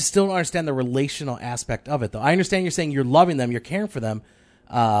guess I just still don't understand the relational aspect of it, though. I understand you're saying you're loving them, you're caring for them,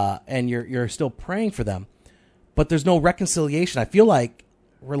 and you're still praying for them, but there's no reconciliation. I feel like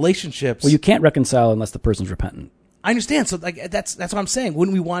relationships... Well, you can't reconcile unless the person's repentant. I understand. So like that's what I'm saying.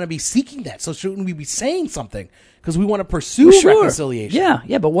 Wouldn't we want to be seeking that? So shouldn't we be saying something? Because we want to pursue reconciliation.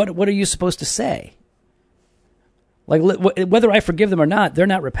 Yeah, but what are you supposed to say? Like, whether I forgive them or not, they're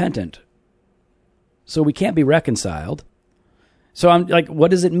not repentant. So we can't be reconciled. So I'm like, what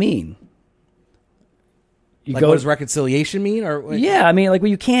does it mean? What does reconciliation mean? Or yeah, I mean, like,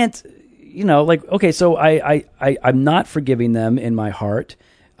 well, you can't, like, okay, so I'm not forgiving them in my heart.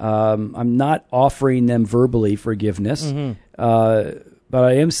 I'm not offering them verbally forgiveness, but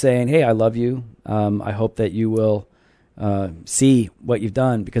I am saying, hey, I love you. I hope that you will see what you've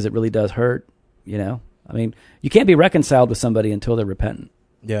done, because it really does hurt. I mean, you can't be reconciled with somebody until they're repentant.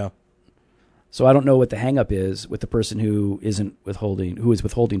 Yeah. So I don't know what the hang up is with the person who is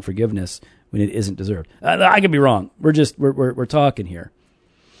withholding forgiveness when it isn't deserved. I could be wrong. We're talking here.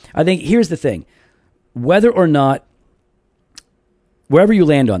 I think here's the thing: whether or not, wherever you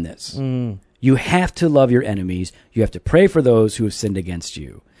land on this, you have to love your enemies. You have to pray for those who have sinned against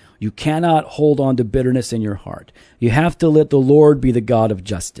you. You cannot hold on to bitterness in your heart. You have to let the Lord be the God of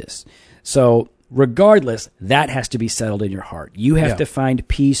justice. So regardless, that has to be settled in your heart. You have to find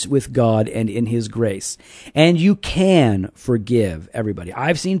peace with God and in His grace. And you can forgive everybody.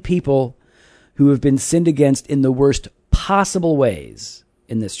 I've seen people who have been sinned against in the worst possible ways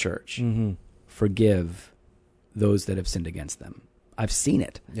in this church forgive those that have sinned against them. I've seen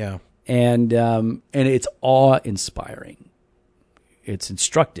it. Yeah. And it's awe-inspiring. It's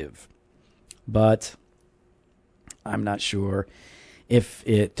instructive. But I'm not sure if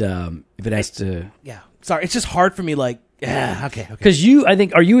it has to... Yeah. Sorry, it's just hard for me, like... Yeah, okay. Because I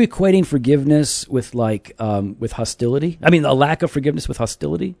think, are you equating forgiveness with with hostility? I mean, a lack of forgiveness with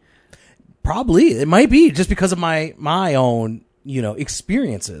hostility? Probably. It might be, just because of my own,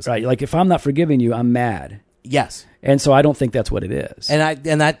 experiences. Right. Like, if I'm not forgiving you, I'm mad. Yes. And so I don't think that's what it is.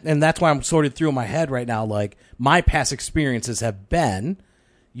 And that's why I'm sorted through in my head right now. Like, my past experiences have been,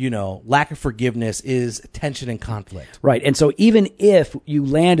 lack of forgiveness is tension and conflict. Right. And so even if you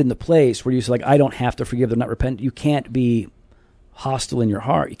land in the place where you say, like, I don't have to forgive them, not repent, you can't be hostile in your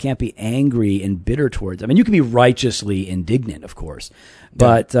heart. You can't be angry and bitter towards them. I mean, you can be righteously indignant, of course,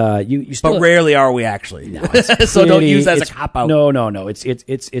 but you still. But rarely are we actually. No, it's So don't pretty- use that as a it's- cop-out. No.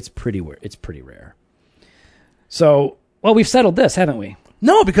 It's pretty rare. So, well, we've settled this, haven't we?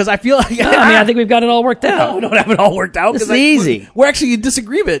 No, because I feel like I think we've got it all worked out. we don't have it all worked out. This 'cause is easy. We're actually in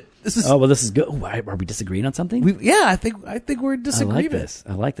disagreement. This is. Oh well, this is good. Ooh, are we disagreeing on something? I think we're in I disagreement.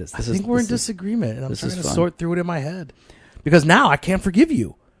 like this. I think we're in disagreement, and I'm this trying is to fun. sort through it in my head because now I can't forgive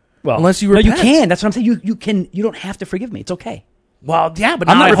you. Well, unless you no, you repent. can. That's what I'm saying. You can. You don't have to forgive me. It's okay. Well, yeah, but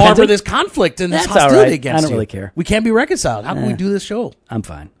I'm now not I harbor repentant. this conflict and this That's all hostility right. against I don't you. really care. We can't be reconciled. How can we do this show? I'm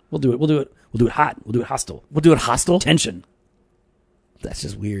fine. We'll do it. We'll do it. We'll do it hot. We'll do it hostile. We'll do it hostile. Tension. That's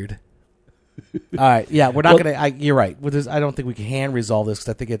just weird. All right, yeah, we're not gonna. You're right. With this, I don't think we can resolve this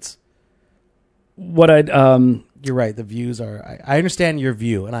because I think it's. What I'd You're right. The views are. I understand your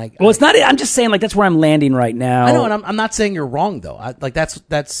view, and I. well, it's not. I'm just saying, like that's where I'm landing right now. I know, and I'm not saying you're wrong though.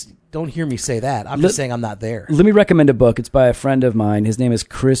 That's. Don't hear me say that. I'm just saying I'm not there. Let me recommend a book. It's by a friend of mine. His name is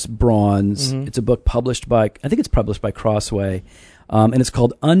Chris Bronze. It's a book published by, I think it's published by Crossway. And it's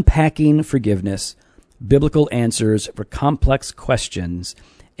called Unpacking Forgiveness, Biblical Answers for Complex Questions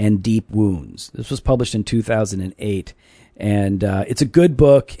and Deep Wounds. This was published in 2008. And it's a good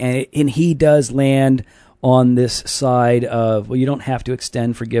book. And he does land on this side of, well, you don't have to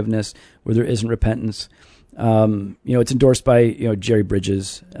extend forgiveness where there isn't repentance. It's endorsed by, Jerry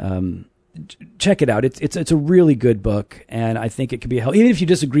Bridges. Check it out. It's a really good book, and I think it could be a help. Even if you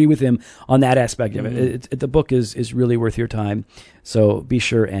disagree with him on that aspect of it, the book is really worth your time. So be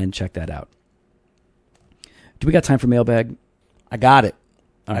sure and check that out. Do we got time for mailbag? I got it.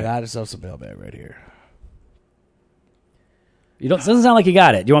 All I right. got ourselves a mailbag right here. It doesn't sound like you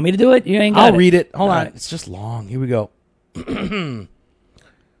got it. Do you want me to do it? You ain't got I'll read it. Hold All on. right. It's just long. Here we go.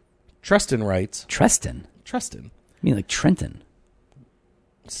 Tristan writes. Treston. Tristan. I mean, like Trenton.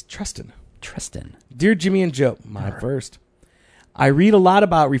 It's Tristan. Treston. Dear Jimmy and Joe, my first. I read a lot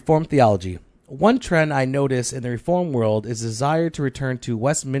about Reformed theology. One trend I notice in the Reformed world is desire to return to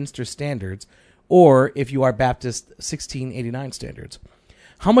Westminster standards, or, if you are Baptist, 1689 standards.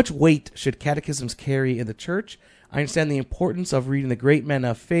 How much weight should catechisms carry in the church? I understand the importance of reading the great men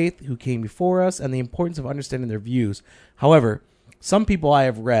of faith who came before us and the importance of understanding their views. However, some people I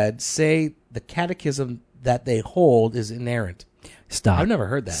have read say the catechism that they hold is inerrant. Stop. I've never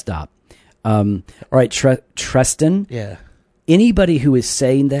heard that. Stop. All right, Treston. Yeah. Anybody who is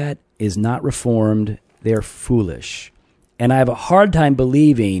saying that is not reformed. They're foolish. And I have a hard time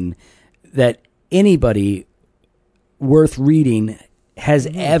believing that anybody worth reading has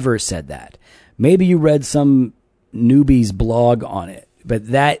ever said that. Maybe you read some newbie's blog on it, but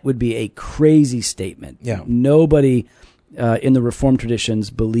that would be a crazy statement. Yeah. Nobody in the Reformed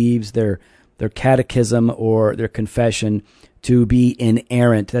traditions believes their catechism or their confession to be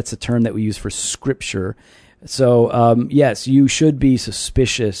inerrant. That's a term that we use for scripture. So, yes, you should be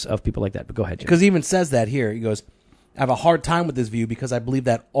suspicious of people like that. But go ahead, Jim. Because he even says that here. He goes, I have a hard time with this view because I believe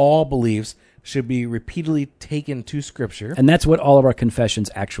that all beliefs should be repeatedly taken to Scripture. And that's what all of our confessions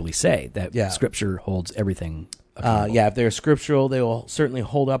actually say, that Yeah. Scripture holds everything. If they're scriptural, they will certainly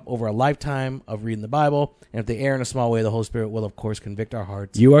hold up over a lifetime of reading the Bible. And if they err in a small way, the Holy Spirit will, of course, convict our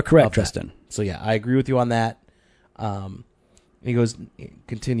hearts. You are correct, of that. Tristan. So, yeah, I agree with you on that. He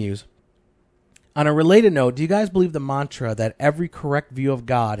continues. On a related note, do you guys believe the mantra that every correct view of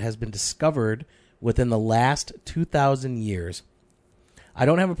God has been discovered within the last 2,000 years? I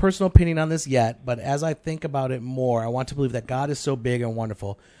don't have a personal opinion on this yet, but as I think about it more, I want to believe that God is so big and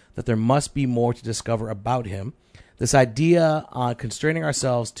wonderful that there must be more to discover about him. This idea on constraining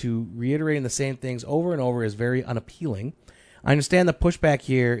ourselves to reiterating the same things over and over is very unappealing. I understand the pushback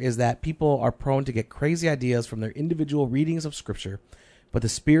here is that people are prone to get crazy ideas from their individual readings of Scripture, but the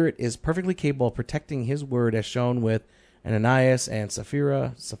Spirit is perfectly capable of protecting his word as shown with Ananias and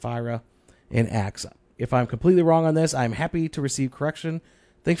Sapphira in Acts. If I'm completely wrong on this, I'm happy to receive correction.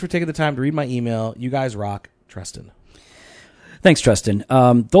 Thanks for taking the time to read my email. You guys rock. Tristan. Thanks, Tristan.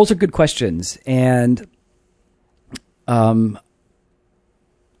 Those are good questions. And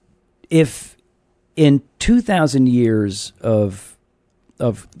if in 2,000 years of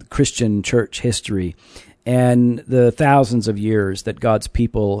Christian church history and the thousands of years that God's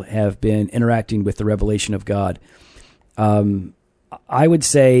people have been interacting with the revelation of God, I would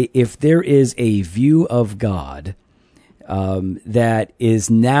say if there is a view of God that is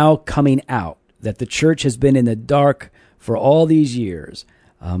now coming out, that the church has been in the dark for all these years,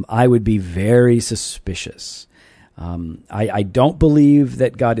 I would be very suspicious. I don't believe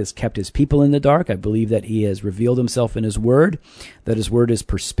that God has kept his people in the dark. I believe that he has revealed himself in his word, that his word is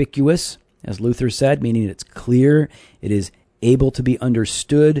perspicuous, as Luther said, meaning it's clear, it is able to be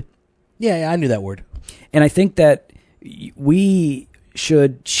understood. Yeah, I knew that word. And I think that we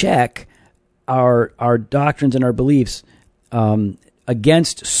should check our doctrines and our beliefs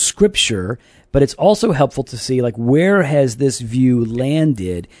against Scripture, but it's also helpful to see, like, where has this view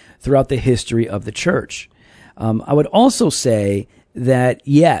landed throughout the history of the church. I would also say that,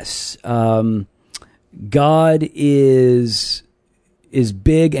 yes, God is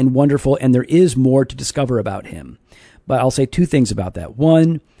big and wonderful, and there is more to discover about him. But I'll say two things about that.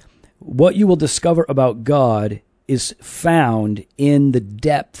 One, what you will discover about God is found in the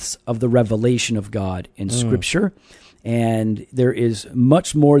depths of the revelation of God in Scripture, and there is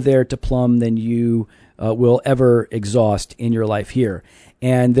much more there to plumb than you will ever exhaust in your life here.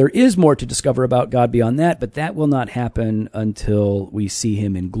 And there is more to discover about God beyond that, but that will not happen until we see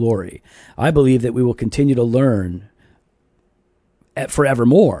him in glory. I believe that we will continue to learn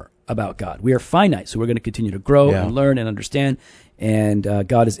forevermore about God. We are finite, so we're going to continue to grow and learn and understand. And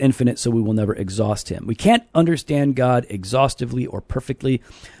God is infinite, so we will never exhaust him. We can't understand God exhaustively or perfectly,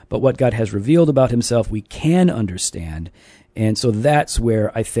 but what God has revealed about himself, we can understand. And so that's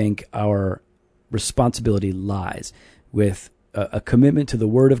where I think our responsibility lies, with a commitment to the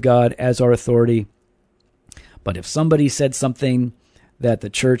Word of God as our authority. But if somebody said something that the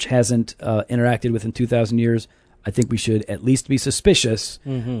church hasn't interacted with in 2,000 years, I think we should at least be suspicious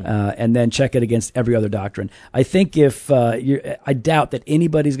and then check it against every other doctrine. I think I doubt that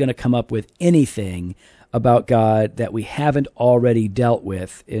anybody's going to come up with anything about God that we haven't already dealt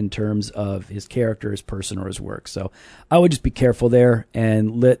with in terms of his character, his person, or his work. So I would just be careful there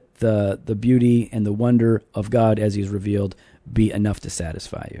and let the beauty and the wonder of God as he's revealed be enough to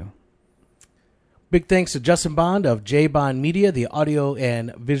satisfy you. Big thanks to Justin Bond of J Bond Media, the audio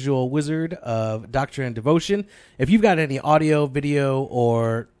and visual wizard of Doctrine and Devotion. If you've got any audio, video,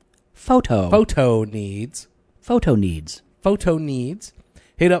 or photo needs, hit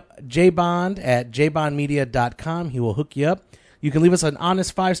up jbond at jbondmedia.com. He will hook you up. You can leave us an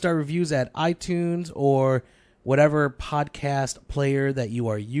honest 5-star reviews at iTunes or whatever podcast player that you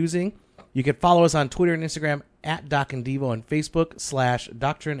are using. You can follow us on Twitter and Instagram at Doc and Devo, and Facebook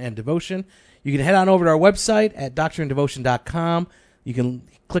 /Doctrine and Devotion. You can head on over to our website at doctrineanddevotion.com. You can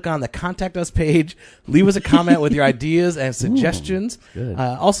click on the Contact Us page. Leave us a comment with your ideas and suggestions. Good.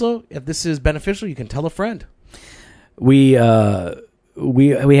 Also, if this is beneficial, you can tell a friend. We have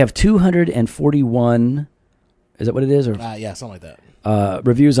 241. Is that what it is? Or Yeah, something like that.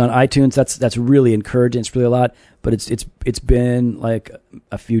 reviews on iTunes. That's really encouraging. It's really a lot, but it's been like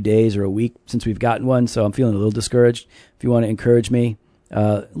a few days or a week since we've gotten one, so I'm feeling a little discouraged. If you want to encourage me,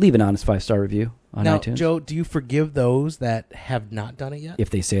 leave an honest 5-star review on iTunes. Joe, do you forgive those that have not done it yet? If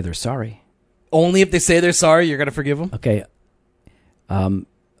they say they're sorry. Only if they say they're sorry, you're going to forgive them? Okay.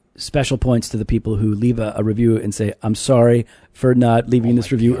 Special points to the people who leave a review and say, I'm sorry for not leaving this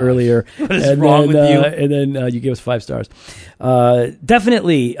review earlier. What is wrong with you? And then you give us 5 stars.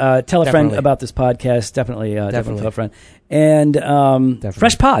 Definitely tell a friend about this podcast. Definitely tell a friend. And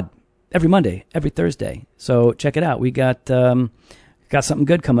Fresh Pod every Monday, every Thursday. So check it out. We got something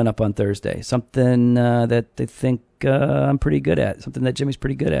good coming up on Thursday. Something that they think I'm pretty good at. Something that Jimmy's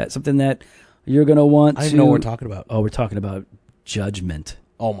pretty good at. Something that you're going to want to... I know what we're talking about. Oh, we're talking about judgment.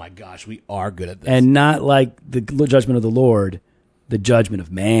 Oh my gosh, we are good at this. And not like the judgment of the Lord, the judgment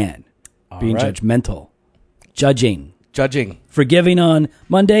of man. Being judgmental. Judging. Forgiving on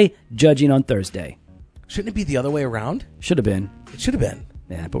Monday, judging on Thursday. Shouldn't it be the other way around? Should have been. It should have been.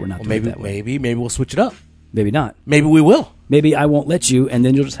 Yeah, but we're not doing it that way. Maybe we'll switch it up. Maybe not. Maybe we will. Maybe I won't let you, and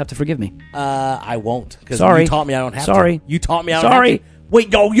then you'll just have to forgive me. I won't. Sorry. You taught me I don't have to. Sorry. You taught me I don't have to.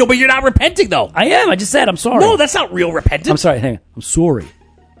 Wait, yo, but you're not repenting, though. I am. I just said I'm sorry. No, that's not real repentance. I'm sorry. Hang on. I'm sorry.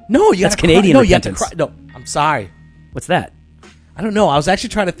 No, that's Canadian repentance. You have to cry. No, I'm sorry. What's that? I don't know. I was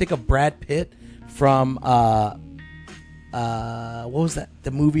actually trying to think of Brad Pitt from what was that?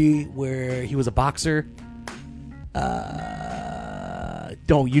 The movie where he was a boxer.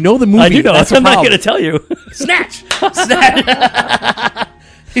 Don't you know the movie? I do know. That's I'm not going to tell you. Snatch.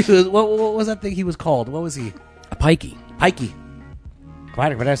 He was, what was that thing he was called? What was he? A pikey.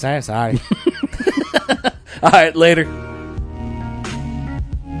 Quite a bit. Sorry. All right, later.